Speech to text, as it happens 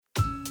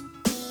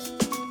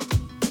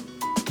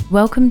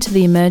Welcome to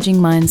the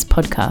Emerging Minds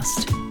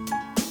podcast.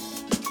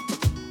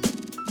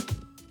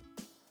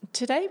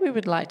 Today we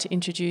would like to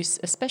introduce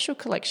a special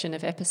collection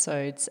of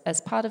episodes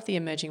as part of the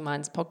Emerging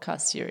Minds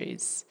podcast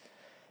series.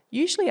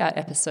 Usually our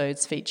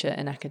episodes feature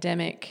an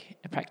academic,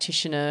 a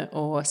practitioner,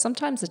 or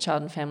sometimes a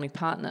child and family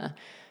partner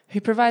who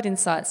provide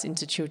insights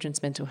into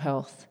children's mental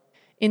health.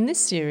 In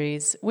this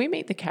series, we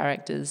meet the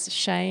characters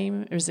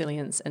Shame,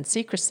 Resilience and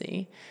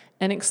Secrecy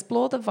and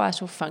explore the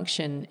vital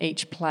function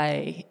each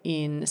play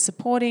in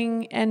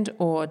supporting and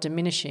or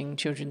diminishing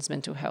children's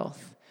mental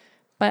health.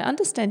 By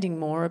understanding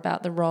more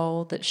about the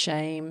role that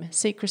shame,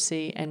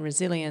 secrecy and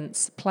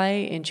resilience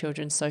play in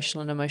children's social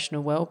and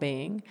emotional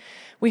well-being,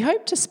 we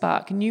hope to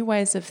spark new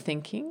ways of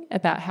thinking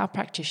about how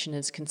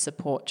practitioners can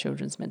support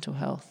children's mental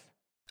health.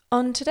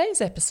 On today's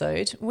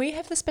episode, we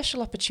have the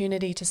special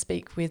opportunity to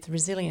speak with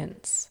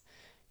Resilience.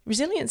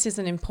 Resilience is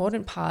an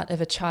important part of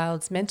a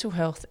child's mental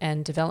health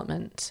and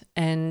development,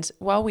 and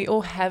while we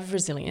all have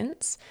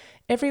resilience,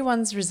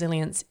 everyone's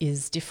resilience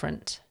is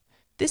different.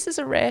 This is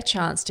a rare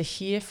chance to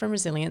hear from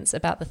Resilience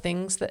about the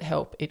things that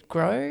help it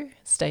grow,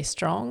 stay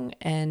strong,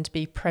 and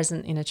be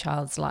present in a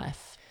child's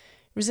life.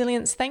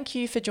 Resilience, thank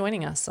you for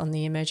joining us on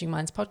the Emerging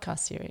Minds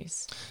podcast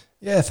series.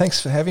 Yeah, thanks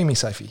for having me,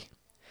 Sophie.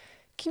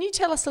 Can you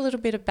tell us a little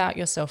bit about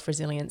yourself,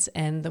 Resilience,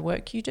 and the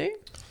work you do?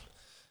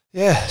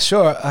 Yeah,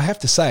 sure. I have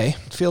to say,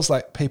 it feels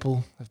like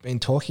people have been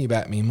talking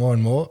about me more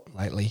and more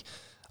lately.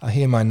 I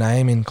hear my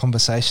name in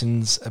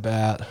conversations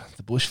about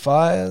the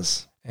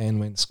bushfires and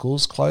when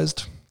schools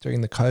closed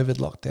during the COVID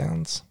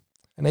lockdowns,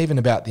 and even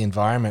about the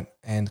environment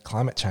and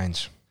climate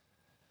change.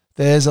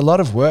 There's a lot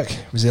of work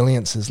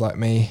Resiliences like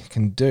me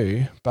can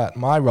do, but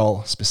my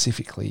role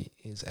specifically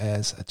is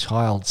as a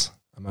child's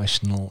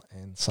emotional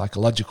and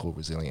psychological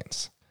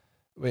resilience,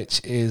 which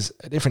is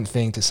a different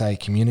thing to say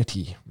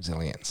community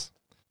resilience.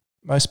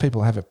 Most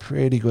people have a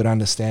pretty good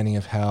understanding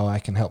of how I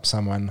can help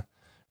someone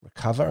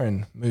recover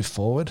and move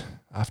forward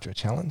after a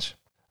challenge.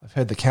 I've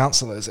heard the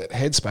counsellors at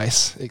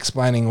Headspace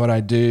explaining what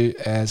I do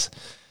as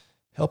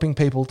helping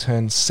people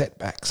turn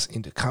setbacks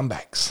into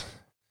comebacks.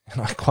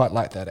 And I quite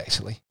like that,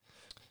 actually.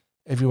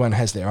 Everyone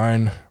has their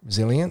own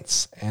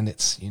resilience and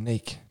it's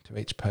unique to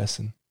each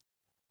person.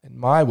 And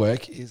my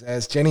work is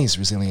as Jenny's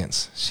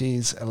resilience.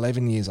 She's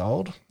 11 years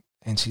old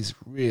and she's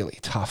really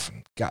tough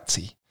and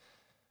gutsy.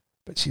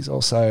 But she's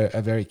also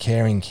a very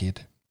caring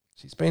kid.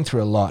 She's been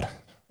through a lot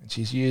and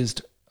she's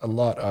used a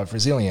lot of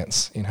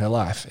resilience in her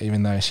life,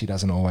 even though she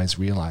doesn't always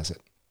realise it.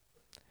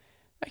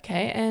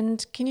 Okay,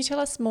 and can you tell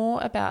us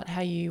more about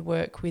how you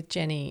work with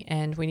Jenny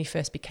and when you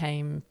first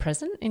became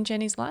present in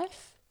Jenny's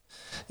life?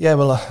 Yeah,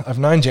 well, I've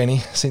known Jenny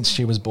since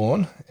she was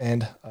born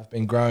and I've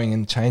been growing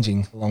and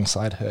changing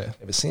alongside her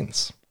ever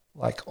since.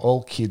 Like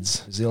all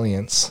kids'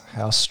 resilience,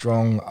 how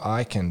strong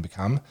I can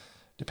become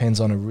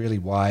depends on a really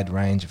wide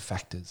range of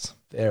factors.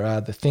 There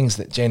are the things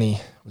that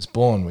Jenny was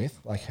born with,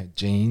 like her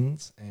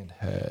genes and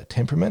her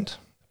temperament,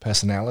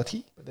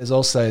 personality. But there's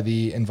also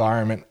the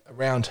environment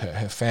around her,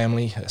 her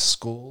family, her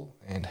school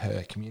and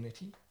her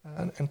community,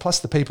 and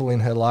plus the people in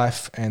her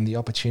life and the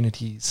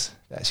opportunities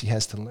that she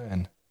has to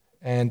learn.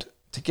 And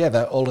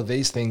together, all of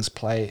these things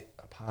play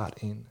a part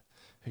in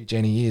who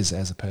Jenny is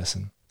as a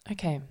person.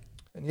 Okay.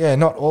 And yeah,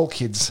 not all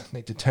kids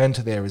need to turn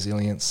to their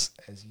resilience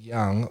as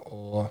young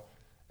or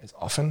as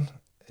often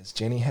as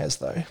Jenny has,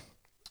 though.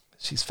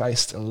 She's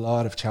faced a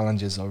lot of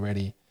challenges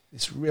already.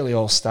 This really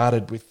all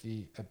started with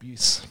the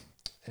abuse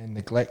and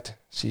neglect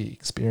she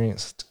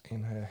experienced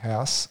in her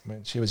house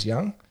when she was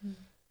young.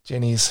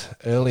 Jenny's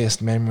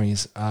earliest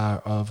memories are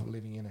of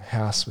living in a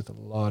house with a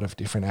lot of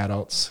different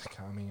adults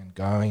coming and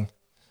going.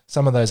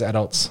 Some of those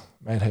adults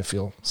made her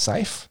feel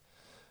safe,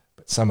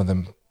 but some of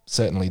them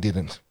certainly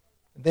didn't.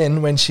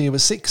 Then when she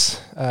was 6,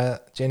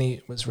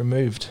 Jenny was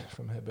removed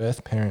from her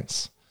birth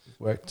parents. We've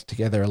worked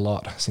together a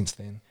lot since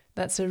then.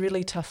 That's a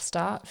really tough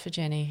start for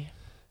Jenny.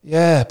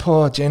 Yeah,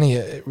 poor Jenny,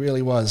 it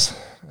really was.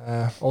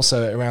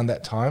 Also around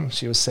that time,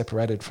 she was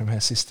separated from her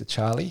sister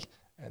Charlie,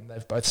 and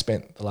they've both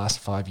spent the last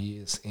 5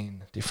 years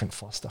in different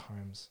foster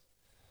homes.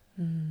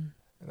 And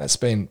that's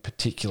been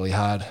particularly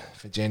hard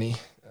for Jenny.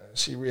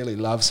 She really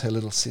loves her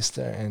little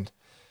sister and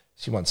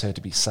she wants her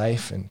to be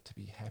safe and to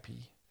be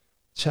happy.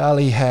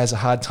 Charlie has a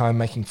hard time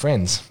making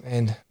friends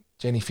and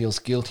Jenny feels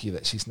guilty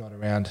that she's not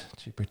around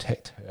to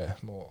protect her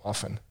more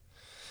often.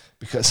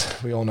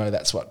 Because we all know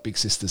that's what big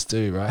sisters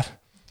do, right?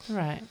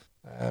 Right.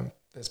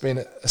 There's been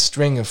a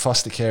string of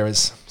foster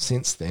carers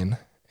since then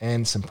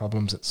and some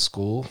problems at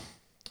school.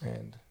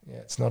 And yeah,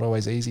 it's not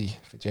always easy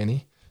for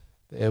Jenny.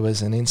 There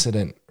was an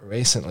incident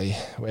recently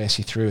where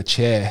she threw a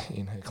chair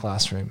in her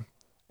classroom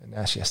and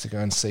now she has to go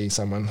and see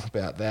someone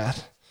about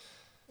that.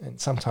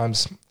 And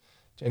sometimes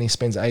Jenny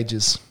spends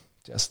ages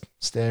just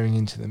staring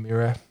into the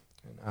mirror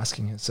and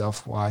asking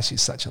herself why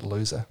she's such a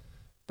loser.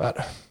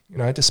 But, you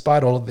know,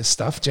 despite all of this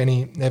stuff,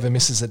 Jenny never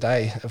misses a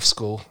day of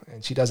school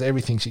and she does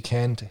everything she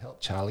can to help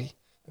Charlie.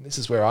 And this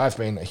is where I've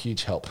been a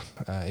huge help,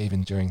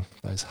 even during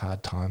those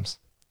hard times.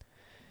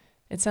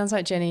 It sounds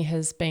like Jenny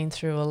has been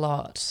through a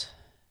lot.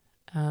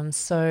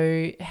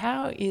 So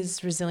how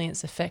is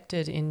resilience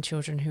affected in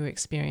children who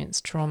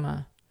experience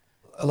trauma?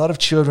 a lot of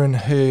children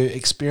who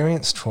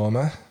experience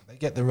trauma, they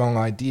get the wrong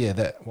idea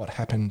that what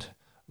happened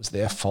was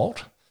their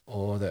fault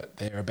or that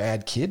they're a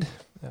bad kid.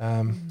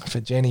 For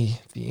Jenny,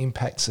 the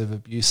impacts of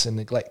abuse and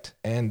neglect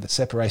and the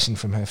separation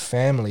from her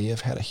family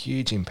have had a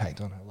huge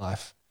impact on her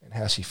life and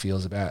how she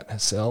feels about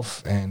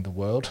herself and the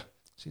world.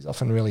 She's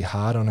often really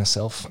hard on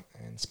herself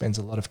and spends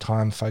a lot of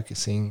time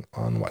focusing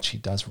on what she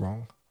does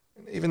wrong.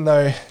 And even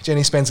though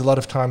Jenny spends a lot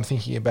of time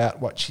thinking about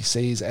what she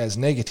sees as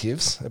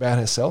negatives about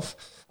herself,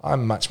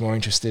 I'm much more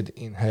interested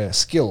in her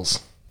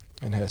skills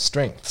and her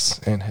strengths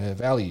and her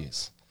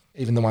values,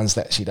 even the ones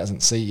that she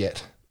doesn't see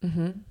yet.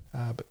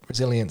 But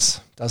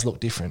resilience does look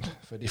different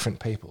for different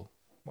people.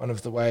 One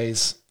of the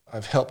ways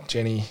I've helped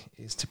Jenny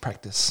is to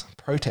practice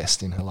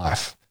protest in her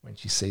life when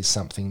she sees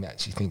something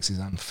that she thinks is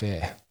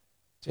unfair.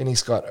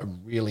 Jenny's got a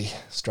really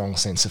strong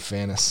sense of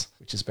fairness,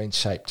 which has been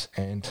shaped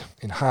and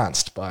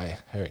enhanced by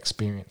her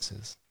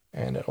experiences.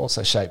 And it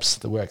also shapes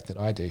the work that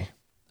I do.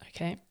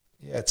 Okay.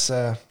 Yeah, it's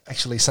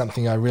actually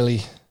something I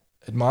really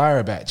admire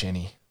about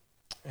Jenny,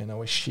 and I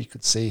wish she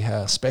could see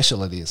how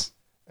special it is.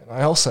 And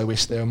I also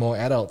wish there were more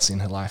adults in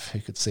her life who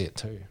could see it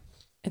too.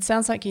 It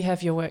sounds like you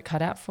have your work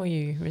cut out for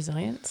you,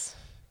 Resilience.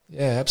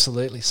 Yeah,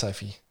 absolutely,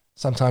 Sophie.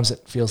 Sometimes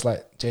it feels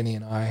like Jenny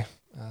and I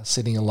are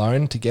sitting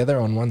alone together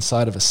on one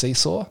side of a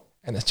seesaw,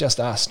 and it's just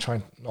us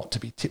trying not to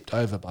be tipped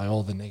over by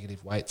all the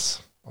negative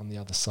weights on the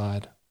other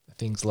side.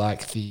 Things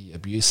like the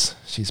abuse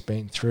she's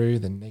been through,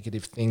 the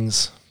negative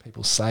things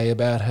people say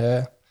about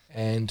her,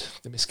 and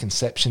the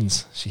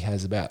misconceptions she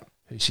has about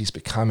who she's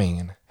becoming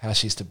and how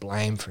she's to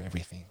blame for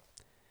everything.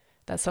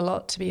 That's a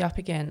lot to be up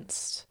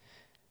against.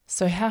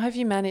 So how have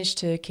you managed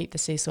to keep the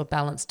seesaw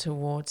balanced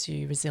towards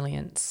you,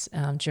 Resilience,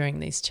 during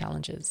these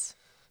challenges?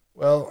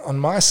 Well, on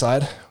my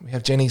side, we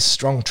have Jenny's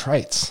strong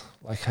traits,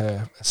 like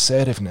her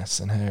assertiveness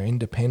and her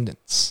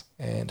independence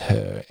and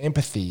her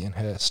empathy and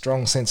her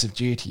strong sense of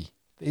duty.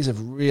 These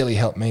have really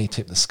helped me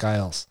tip the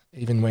scales,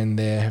 even when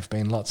there have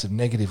been lots of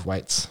negative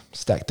weights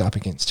stacked up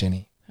against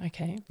Jenny.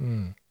 Okay.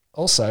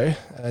 Also,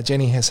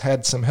 Jenny has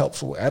had some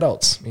helpful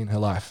adults in her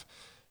life.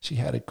 She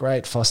had a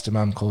great foster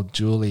mum called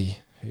Julie,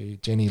 who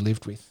Jenny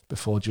lived with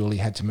before Julie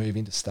had to move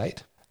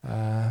interstate.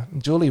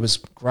 Julie was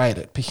great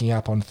at picking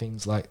up on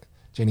things like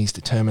Jenny's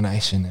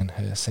determination and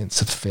her sense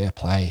of fair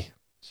play.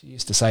 She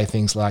used to say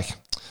things like,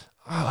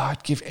 "Oh,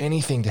 I'd give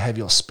anything to have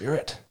your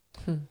spirit,"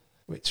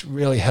 which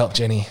really helped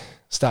Jenny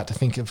start to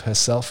think of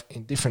herself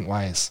in different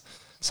ways.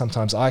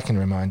 Sometimes I can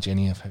remind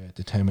Jenny of her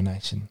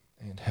determination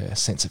and her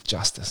sense of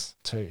justice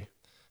too.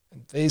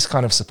 And these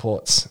kind of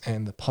supports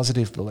and the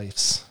positive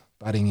beliefs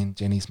budding in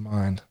Jenny's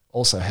mind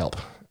also help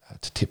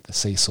to tip the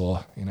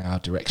seesaw in our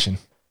direction.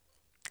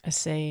 I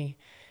see.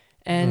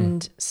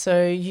 And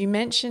so you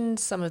mentioned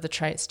some of the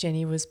traits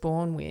Jenny was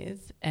born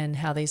with and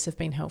how these have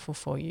been helpful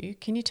for you.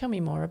 Can you tell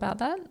me more about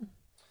that?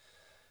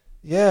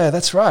 Yeah,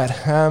 that's right.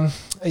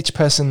 Each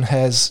person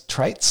has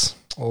traits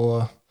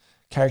or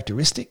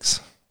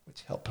characteristics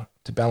which help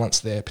to balance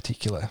their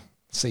particular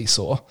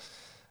seesaw.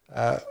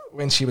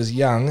 When she was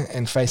young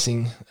and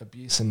facing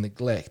abuse and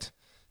neglect,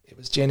 it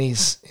was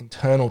Jenny's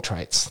internal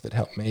traits that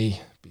helped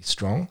me be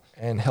strong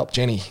and helped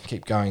Jenny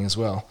keep going as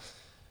well.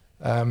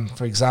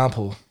 For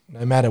example,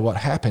 no matter what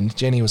happened,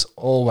 Jenny was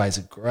always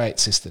a great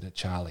sister to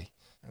Charlie,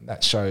 and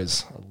that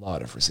shows a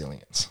lot of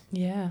resilience.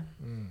 Yeah.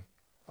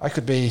 I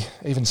could be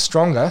even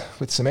stronger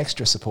with some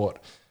extra support,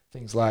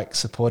 things like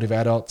supportive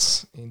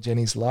adults in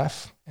Jenny's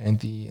life and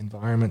the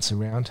environments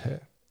around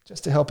her,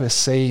 just to help her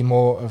see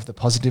more of the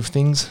positive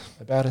things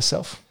about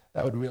herself.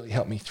 That would really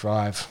help me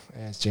thrive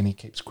as Jenny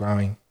keeps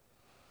growing.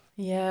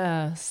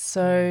 Yeah.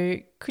 So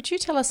could you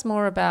tell us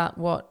more about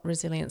what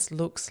resilience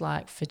looks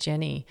like for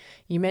Jenny?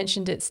 You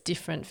mentioned it's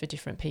different for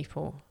different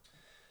people.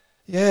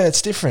 Yeah,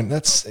 it's different.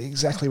 That's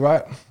exactly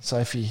right,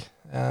 Sophie.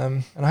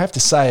 And I have to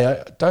say,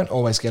 I don't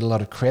always get a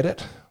lot of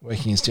credit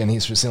working as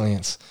Jenny's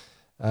resilience.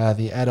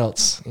 The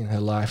adults in her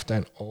life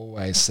don't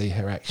always see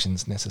her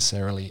actions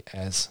necessarily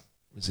as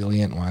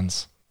resilient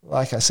ones.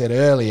 Like I said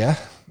earlier,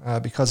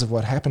 because of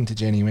what happened to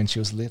Jenny when she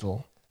was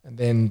little, and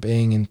then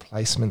being in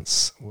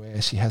placements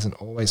where she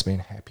hasn't always been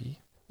happy,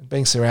 and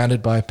being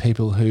surrounded by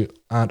people who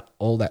aren't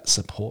all that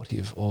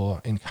supportive or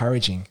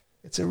encouraging,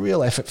 it's a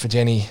real effort for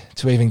Jenny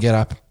to even get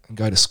up and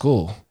go to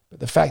school. But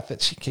the fact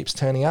that she keeps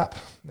turning up,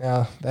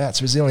 now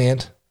that's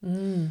resilient.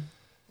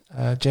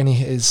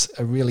 Jenny is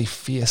a really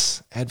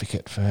fierce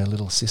advocate for her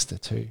little sister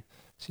too.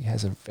 She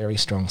has a very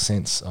strong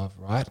sense of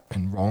right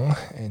and wrong,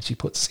 and she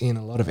puts in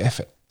a lot of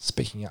effort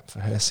speaking up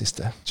for her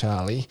sister,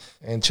 Charlie,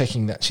 and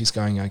checking that she's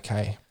going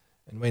okay.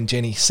 And when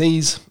Jenny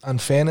sees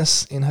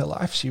unfairness in her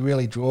life, she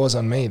really draws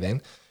on me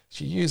then.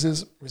 She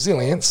uses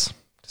resilience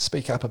to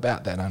speak up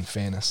about that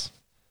unfairness.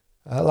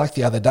 Like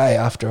the other day,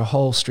 after a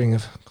whole string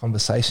of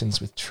conversations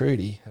with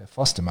Trudy, her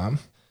foster mum,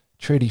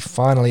 Trudy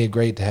finally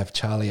agreed to have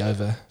Charlie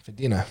over for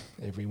dinner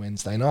every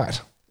Wednesday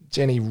night.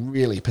 Jenny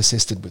really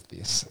persisted with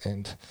this,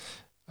 and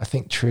I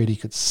think Trudy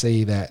could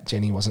see that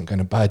Jenny wasn't going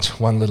to budge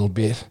one little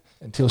bit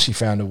until she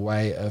found a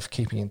way of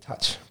keeping in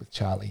touch with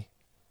Charlie.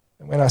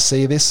 And when I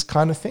see this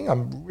kind of thing,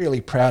 I'm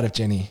really proud of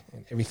Jenny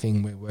and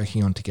everything we're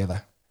working on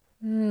together.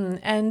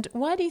 And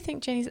why do you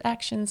think Jenny's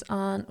actions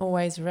aren't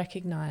always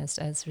recognised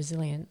as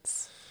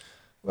resilience?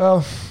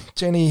 Well,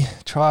 Jenny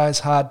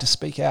tries hard to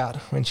speak out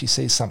when she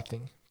sees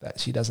something that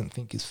she doesn't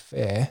think is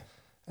fair,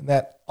 and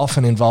that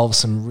often involves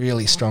some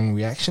really strong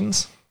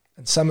reactions.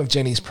 And some of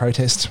Jenny's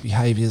protest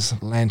behaviours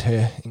land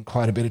her in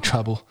quite a bit of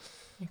trouble.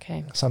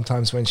 Okay.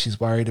 Sometimes when she's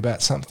worried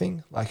about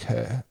something, like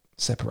her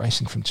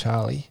separation from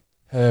Charlie,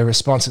 her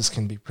responses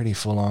can be pretty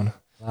full on.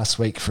 Last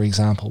week, for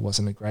example,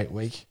 wasn't a great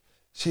week.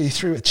 She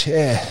threw a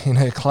chair in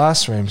her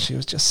classroom. She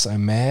was just so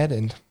mad,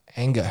 and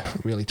anger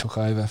really took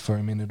over for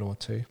a minute or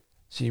two.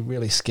 She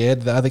really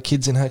scared the other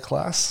kids in her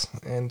class,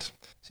 and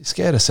she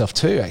scared herself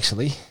too,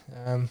 actually.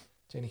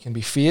 Jenny can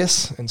be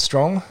fierce and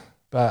strong,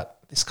 but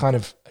this kind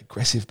of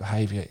aggressive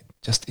behaviour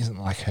just isn't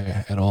like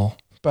her at all.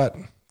 But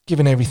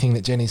given everything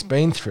that Jenny's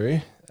been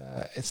through,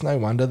 it's no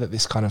wonder that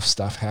this kind of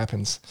stuff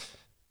happens.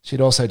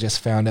 She'd also just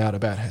found out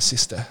about her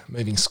sister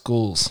moving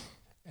schools,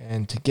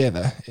 and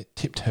together it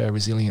tipped her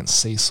resilience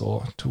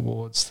seesaw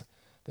towards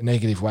the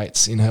negative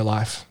weights in her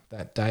life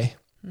that day.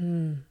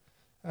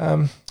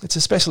 It's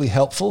especially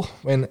helpful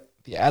when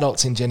the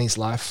adults in Jenny's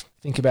life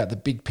think about the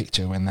big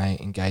picture when they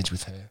engage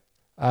with her.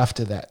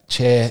 After that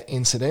chair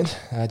incident,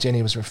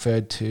 Jenny was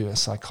referred to a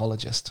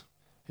psychologist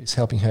who's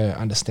helping her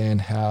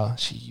understand how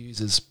she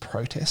uses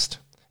protest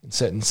in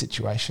certain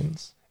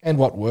situations and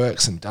what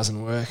works and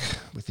doesn't work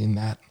within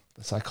that.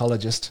 The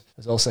psychologist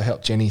has also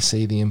helped Jenny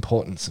see the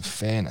importance of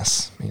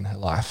fairness in her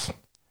life.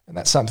 And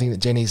that's something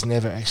that Jenny's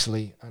never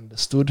actually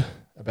understood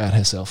about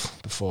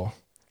herself before.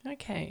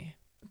 Okay.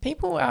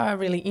 People are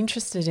really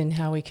interested in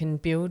how we can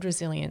build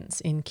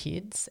resilience in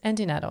kids and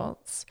in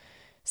adults.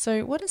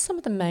 So what are some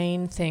of the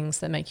main things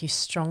that make you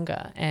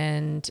stronger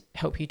and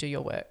help you do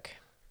your work?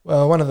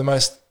 Well, one of the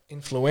most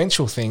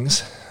influential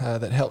things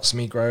that helps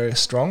me grow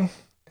strong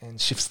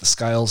and shifts the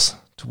scales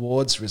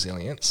towards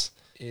resilience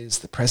is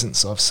the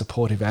presence of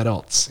supportive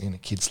adults in a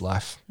kid's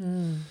life.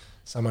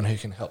 Someone who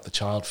can help the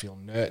child feel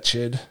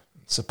nurtured,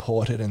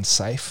 supported and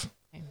safe.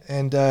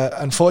 And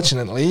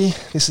unfortunately,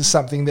 this is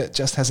something that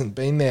just hasn't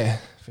been there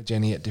for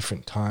Jenny at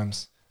different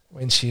times.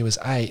 When she was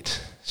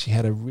 8, she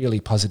had a really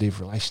positive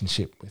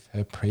relationship with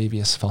her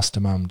previous foster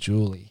mum,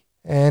 Julie.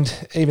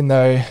 And even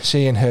though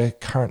she and her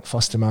current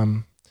foster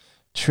mum,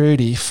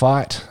 Trudy,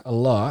 fight a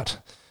lot,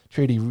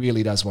 Trudy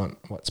really does want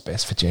what's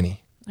best for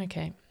Jenny.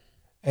 Okay.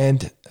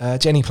 And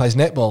Jenny plays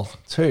netball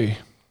too.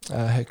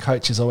 Her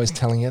coach is always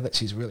telling her that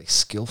she's really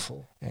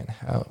skillful and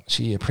how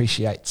she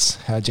appreciates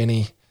how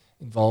Jenny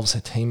involves her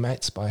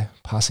teammates by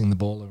passing the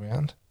ball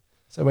around.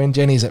 So when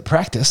Jenny's at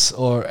practice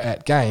or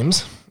at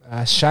games,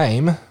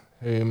 shame,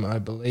 whom I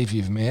believe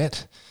you've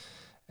met,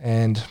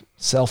 and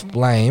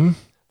self-blame,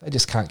 they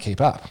just can't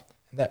keep up.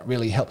 And that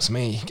really helps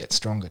me get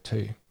stronger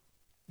too.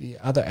 The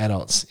other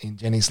adults in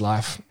Jenny's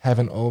life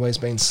haven't always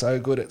been so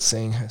good at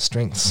seeing her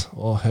strengths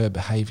or her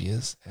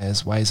behaviours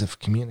as ways of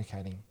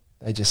communicating.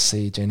 They just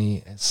see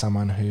Jenny as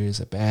someone who's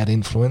a bad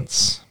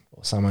influence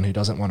or someone who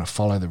doesn't want to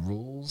follow the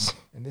rules.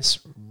 And this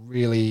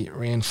really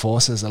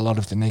reinforces a lot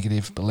of the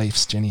negative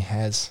beliefs Jenny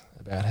has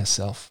about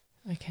herself.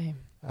 Okay.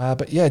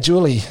 But yeah,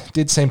 Julie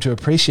did seem to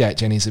appreciate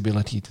Jenny's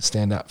ability to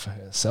stand up for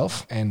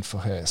herself and for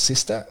her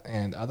sister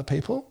and other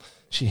people.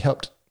 She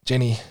helped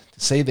Jenny to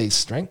see these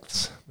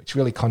strengths, which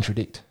really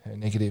contradict her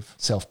negative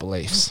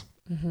self-beliefs.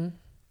 Mm-hmm.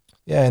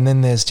 Yeah, and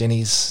then there's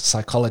Jenny's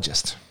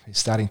psychologist, who's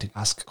starting to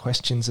ask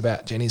questions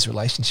about Jenny's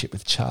relationship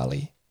with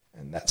Charlie.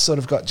 And that sort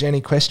of got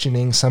Jenny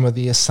questioning some of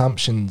the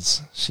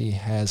assumptions she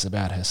has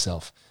about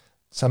herself.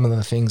 Some of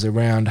the things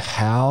around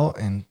how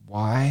and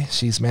why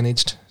she's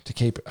managed to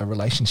keep a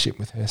relationship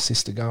with her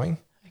sister going.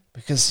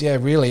 Because, yeah,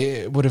 really,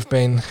 it would have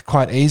been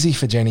quite easy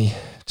for Jenny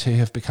to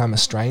have become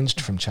estranged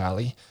from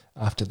Charlie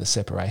after the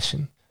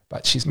separation.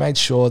 But she's made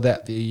sure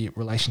that the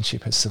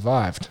relationship has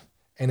survived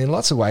and in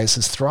lots of ways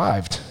has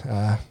thrived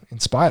in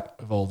spite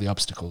of all the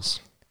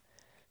obstacles.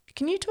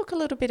 Can you talk a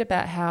little bit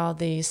about how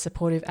these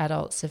supportive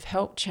adults have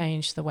helped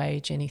change the way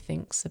Jenny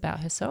thinks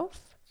about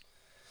herself?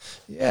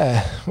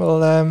 Yeah,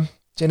 well,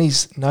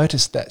 Jenny's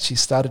noticed that she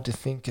started to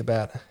think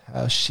about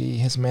how she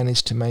has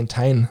managed to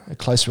maintain a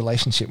close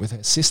relationship with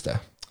her sister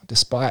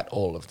despite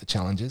all of the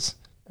challenges.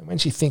 And when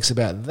she thinks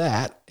about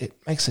that, it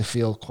makes her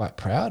feel quite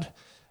proud.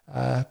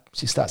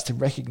 She starts to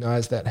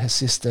recognise that her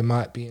sister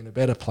might be in a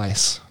better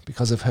place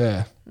because of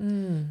her.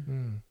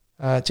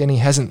 Jenny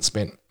hasn't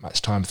spent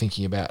much time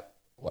thinking about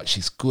what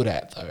she's good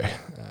at, though,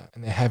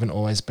 and there haven't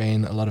always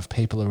been a lot of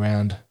people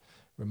around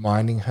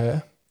reminding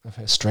her of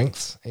her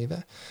strengths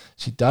either.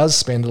 She does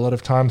spend a lot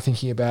of time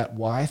thinking about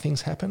why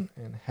things happen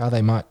and how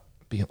they might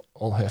be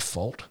all her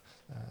fault.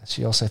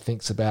 She also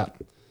thinks about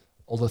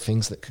all the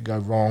things that could go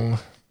wrong,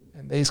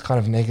 and these kind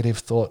of negative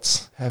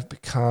thoughts have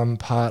become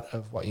part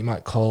of what you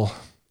might call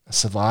a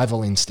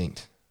survival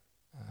instinct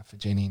for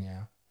Jenny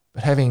now.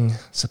 But having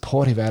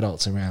supportive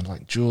adults around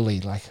like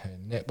Julie, like her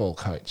netball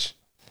coach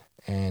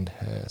and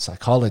her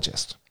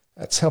psychologist,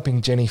 that's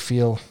helping Jenny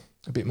feel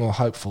a bit more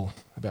hopeful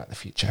about the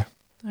future.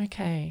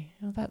 Okay,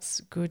 well,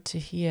 that's good to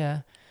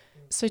hear.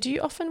 So do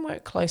you often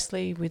work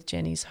closely with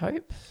Jenny's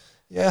Hope?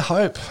 Yeah,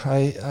 Hope.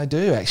 I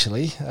do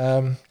actually.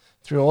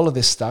 through all of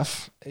this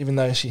stuff, even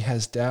though she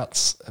has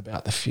doubts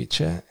about the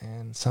future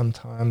and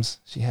sometimes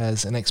she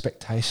has an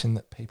expectation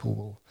that people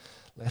will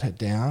let her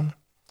down,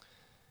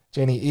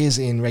 Jenny is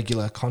in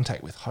regular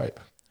contact with hope.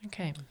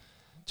 Okay.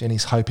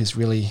 Jenny's hope is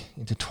really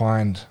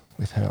intertwined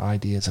with her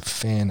ideas of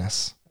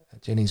fairness.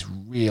 Jenny's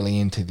really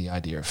into the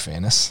idea of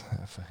fairness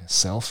for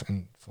herself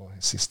and for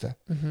her sister.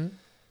 Mm-hmm.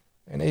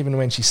 And even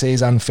when she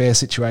sees unfair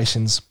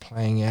situations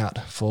playing out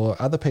for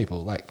other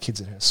people, like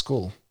kids at her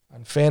school,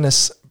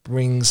 unfairness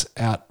brings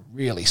out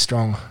really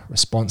strong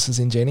responses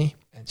in Jenny,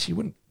 and she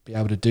wouldn't be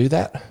able to do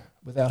that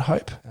without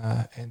hope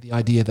and the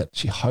idea that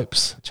she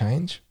hopes for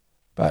change.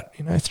 But,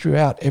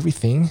 throughout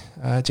everything,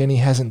 Jenny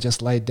hasn't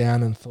just laid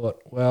down and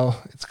thought,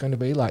 well, it's going to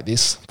be like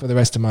this for the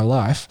rest of my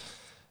life.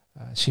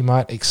 She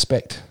might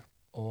expect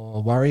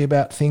or worry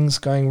about things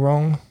going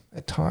wrong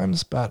at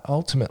times, but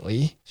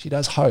ultimately she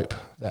does hope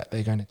that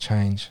they're going to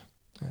change.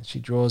 She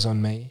draws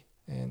on me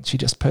and she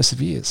just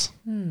perseveres.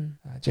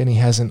 Jenny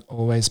hasn't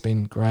always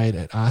been great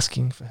at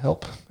asking for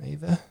help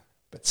either,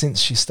 but since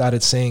she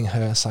started seeing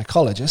her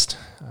psychologist,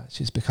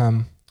 she's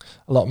become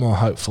a lot more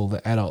hopeful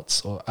that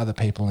adults or other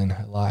people in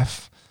her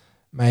life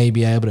may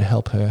be able to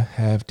help her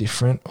have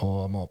different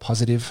or more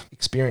positive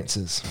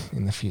experiences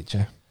in the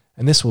future.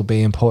 And this will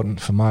be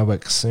important for my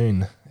work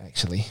soon,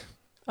 actually.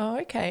 Oh,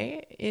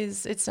 okay.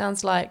 It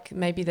sounds like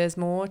maybe there's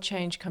more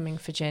change coming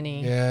for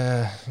Jenny.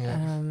 Yeah.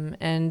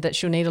 And that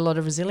she'll need a lot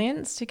of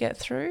resilience to get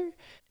through.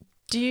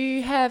 Do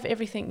you have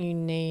everything you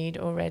need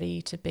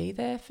already to be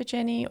there for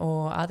Jenny,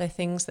 or are there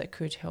things that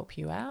could help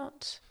you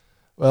out?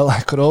 Well,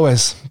 I could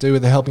always do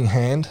with a helping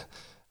hand.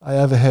 I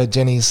overheard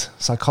Jenny's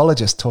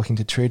psychologist talking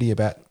to Trudy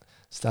about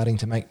starting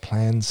to make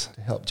plans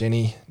to help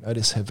Jenny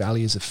notice her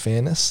values of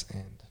fairness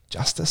and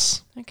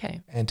justice.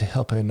 Okay. And to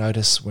help her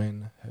notice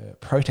when her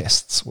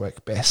protests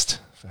work best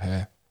for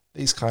her.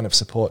 These kind of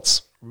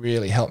supports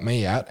really help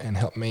me out and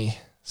help me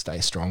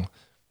stay strong.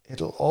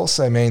 It'll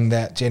also mean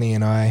that Jenny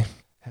and I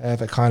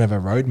have a kind of a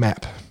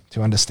roadmap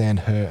to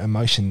understand her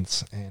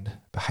emotions and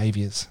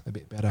behaviours a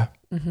bit better.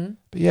 Mm-hmm.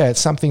 But yeah, it's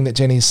something that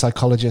Jenny's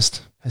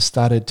psychologist has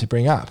started to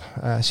bring up.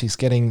 She's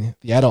getting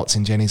the adults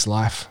in Jenny's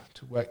life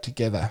to work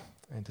together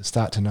and to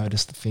start to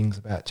notice the things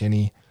about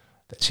Jenny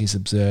that she's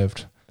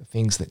observed, the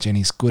things that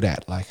Jenny's good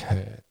at, like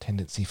her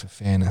tendency for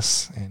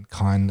fairness and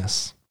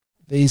kindness.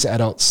 These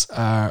adults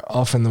are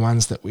often the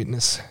ones that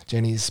witness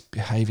Jenny's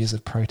behaviours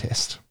of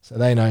protest. So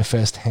they know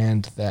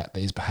firsthand that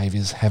these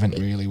behaviours haven't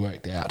really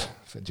worked out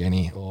for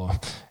Jenny or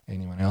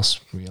anyone else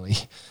really.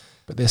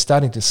 But they're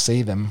starting to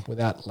see them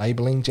without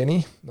labelling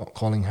Jenny, not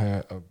calling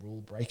her a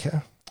rule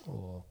breaker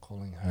or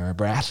calling her a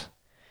brat.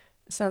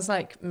 Sounds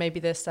like maybe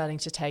they're starting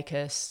to take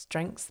a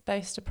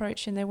strengths-based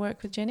approach in their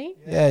work with Jenny.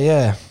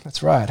 Yeah,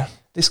 that's right.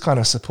 This kind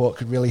of support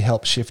could really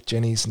help shift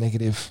Jenny's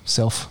negative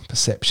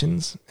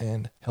self-perceptions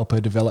and help her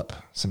develop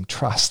some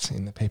trust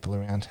in the people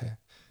around her.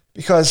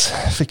 Because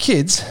for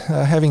kids,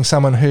 having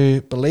someone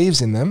who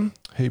believes in them,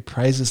 who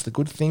praises the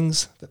good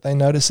things that they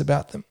notice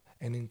about them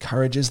and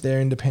encourages their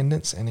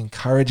independence and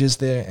encourages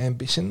their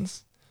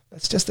ambitions,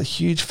 that's just a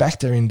huge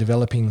factor in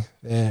developing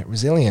their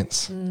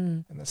resilience.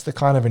 And that's the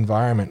kind of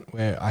environment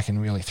where I can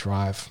really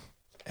thrive.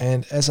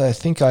 And as I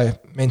think I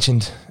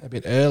mentioned a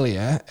bit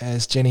earlier,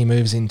 as Jenny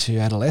moves into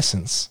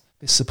adolescence,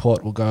 this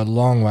support will go a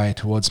long way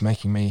towards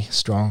making me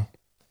strong.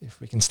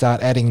 If we can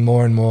start adding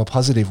more and more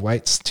positive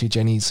weights to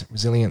Jenny's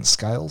resilience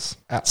scales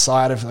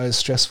outside of those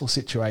stressful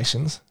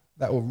situations,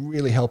 that will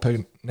really help her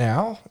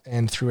now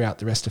and throughout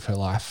the rest of her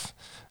life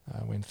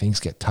when things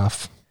get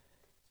tough.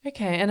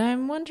 Okay, and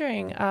I'm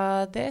wondering,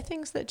 are there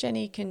things that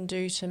Jenny can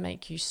do to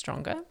make you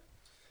stronger?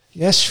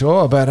 Yes,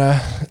 sure, but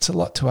it's a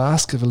lot to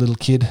ask of a little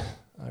kid,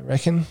 I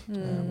reckon,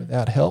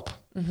 without help.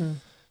 Mm-hmm.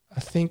 I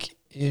think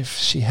if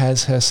she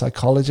has her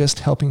psychologist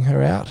helping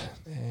her out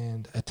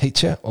and a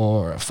teacher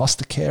or a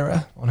foster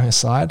carer on her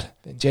side,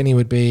 then Jenny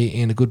would be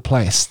in a good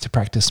place to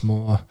practice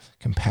more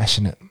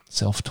compassionate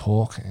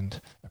self-talk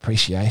and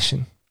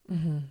appreciation.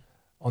 Mm-hmm.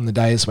 On the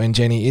days when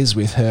Jenny is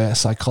with her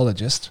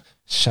psychologist,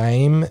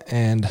 shame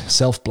and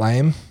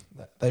self-blame,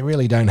 they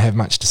really don't have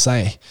much to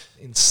say.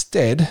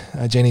 Instead,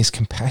 Jenny's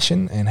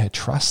compassion and her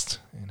trust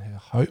and her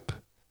hope,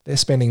 they're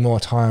spending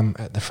more time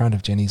at the front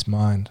of Jenny's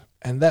mind.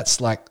 And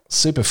that's like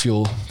super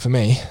fuel for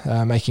me,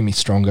 making me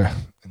stronger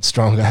and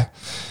stronger.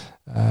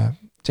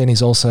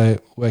 Jenny's also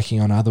working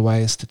on other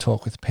ways to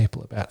talk with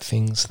people about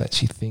things that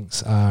she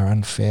thinks are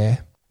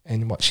unfair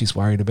and what she's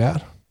worried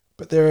about.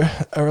 But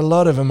there are a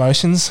lot of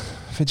emotions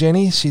for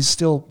Jenny. She's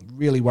still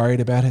really worried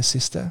about her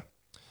sister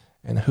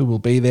and who will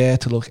be there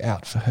to look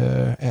out for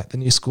her at the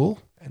new school.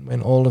 And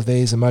when all of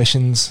these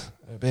emotions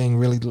are being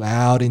really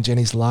loud in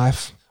Jenny's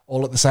life,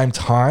 all at the same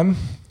time,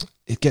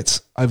 it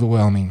gets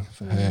overwhelming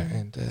for her,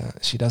 and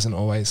she doesn't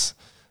always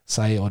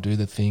say or do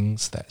the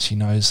things that she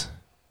knows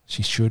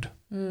she should.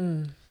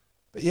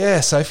 But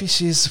yeah, Sophie,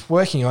 she's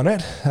working on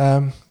it.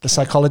 The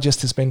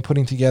psychologist has been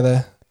putting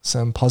together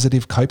some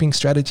positive coping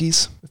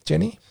strategies with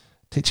Jenny,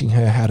 teaching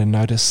her how to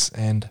notice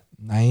and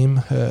name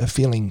her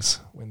feelings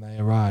when they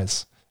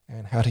arise,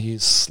 and how to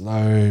use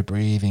slow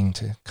breathing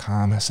to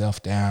calm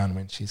herself down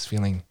when she's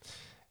feeling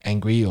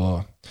angry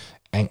or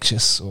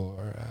anxious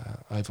or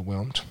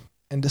overwhelmed.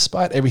 And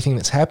despite everything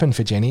that's happened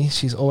for Jenny,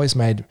 she's always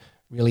made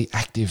really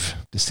active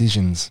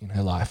decisions in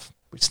her life,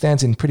 which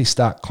stands in pretty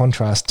stark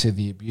contrast to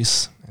the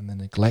abuse and the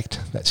neglect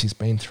that she's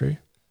been through.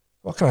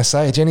 What can I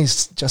say?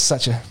 Jenny's just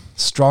such a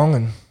strong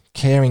and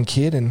caring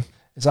kid, and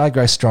as I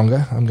grow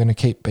stronger, I'm going to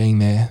keep being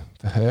there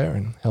for her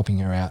and helping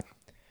her out.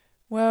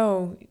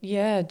 Well,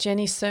 yeah,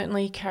 Jenny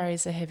certainly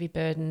carries a heavy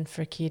burden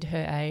for a kid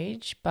her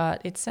age, but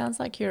it sounds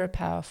like you're a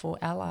powerful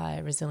ally,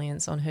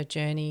 Resilience, on her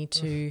journey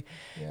to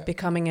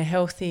becoming a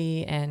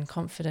healthy and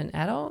confident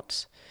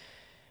adult.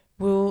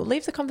 We'll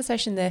leave the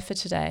conversation there for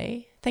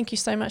today. Thank you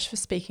so much for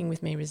speaking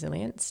with me,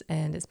 Resilience,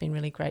 and it's been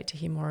really great to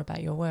hear more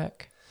about your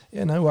work.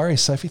 Yeah, no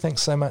worries, Sophie.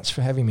 Thanks so much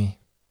for having me.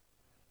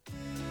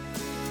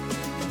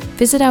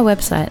 Visit our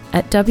website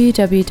at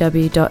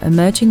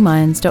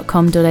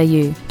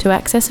www.emergingminds.com.au to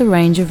access a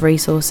range of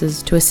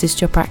resources to assist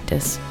your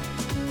practice.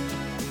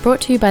 Brought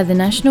to you by the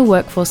National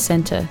Workforce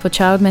Centre for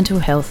Child Mental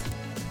Health,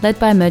 led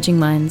by Emerging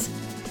Minds.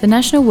 The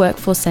National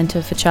Workforce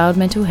Centre for Child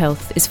Mental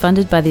Health is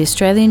funded by the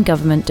Australian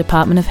Government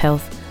Department of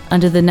Health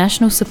under the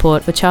National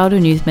Support for Child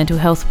and Youth Mental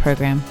Health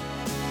Program.